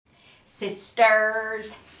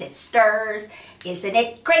Sisters, sisters, isn't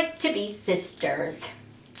it great to be sisters?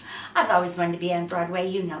 I've always wanted to be on Broadway,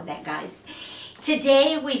 you know that, guys.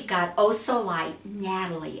 Today we've got Oh So Light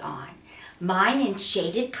Natalie on. Mine in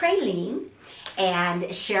Shaded Praline and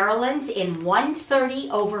Sherilyn's in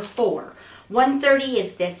 130/4. 130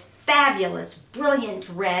 is this fabulous, brilliant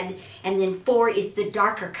red, and then 4 is the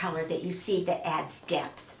darker color that you see that adds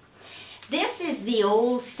depth. This is the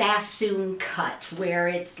old Sassoon cut where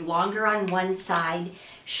it's longer on one side,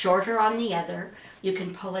 shorter on the other. You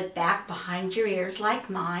can pull it back behind your ears like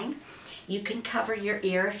mine. You can cover your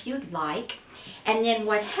ear if you'd like. And then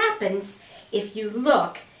what happens, if you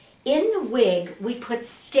look, in the wig we put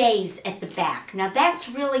stays at the back. Now that's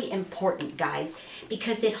really important, guys,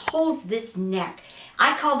 because it holds this neck.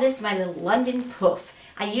 I call this my little London poof.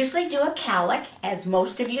 I usually do a calic, as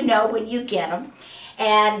most of you know when you get them.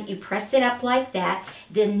 And you press it up like that.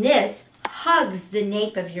 Then this hugs the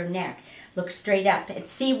nape of your neck. Look straight up. And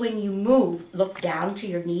see, when you move, look down to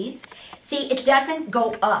your knees. See, it doesn't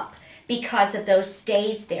go up because of those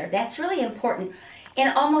stays there. That's really important. In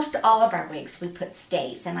almost all of our wigs, we put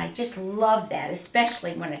stays. And I just love that,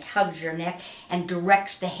 especially when it hugs your neck and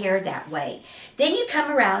directs the hair that way. Then you come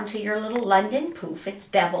around to your little London poof. It's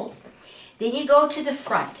beveled. Then you go to the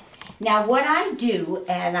front. Now what I do,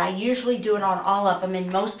 and I usually do it on all of them,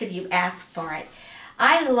 and most of you ask for it,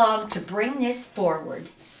 I love to bring this forward,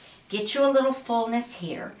 get you a little fullness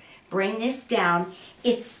here, bring this down.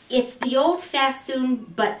 It's the old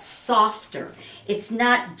Sassoon, but softer. It's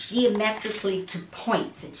not geometrically to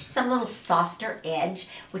points. It's just a little softer edge,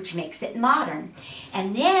 which makes it modern.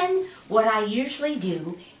 And then what I usually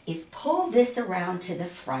do is pull this around to the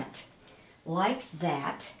front, like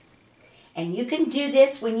that. And you can do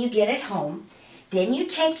this when you get it home. Then you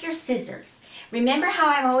take your scissors. Remember how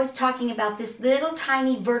I'm always talking about this little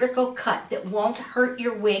tiny vertical cut that won't hurt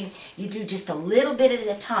your wig. You do just a little bit at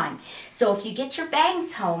a time. So if you get your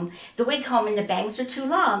bangs home, the wig home, and the bangs are too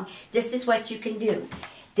long, this is what you can do.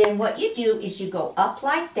 Then what you do is you go up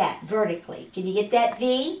like that vertically. Can you get that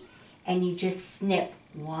V? And you just snip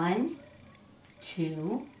 1,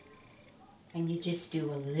 2, and you just do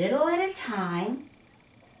a little at a time.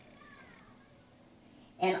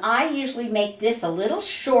 And I usually make this a little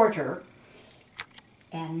shorter,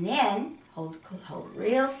 and then, hold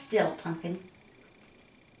real still, pumpkin.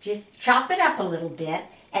 Just chop it up a little bit,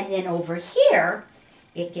 and then over here,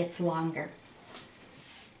 it gets longer.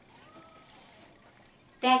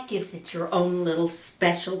 That gives it your own little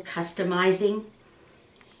special customizing.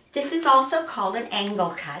 This is also called an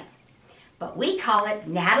angle cut, but we call it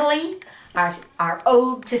Natalie, our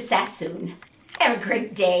ode to Sassoon. Have a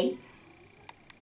great day.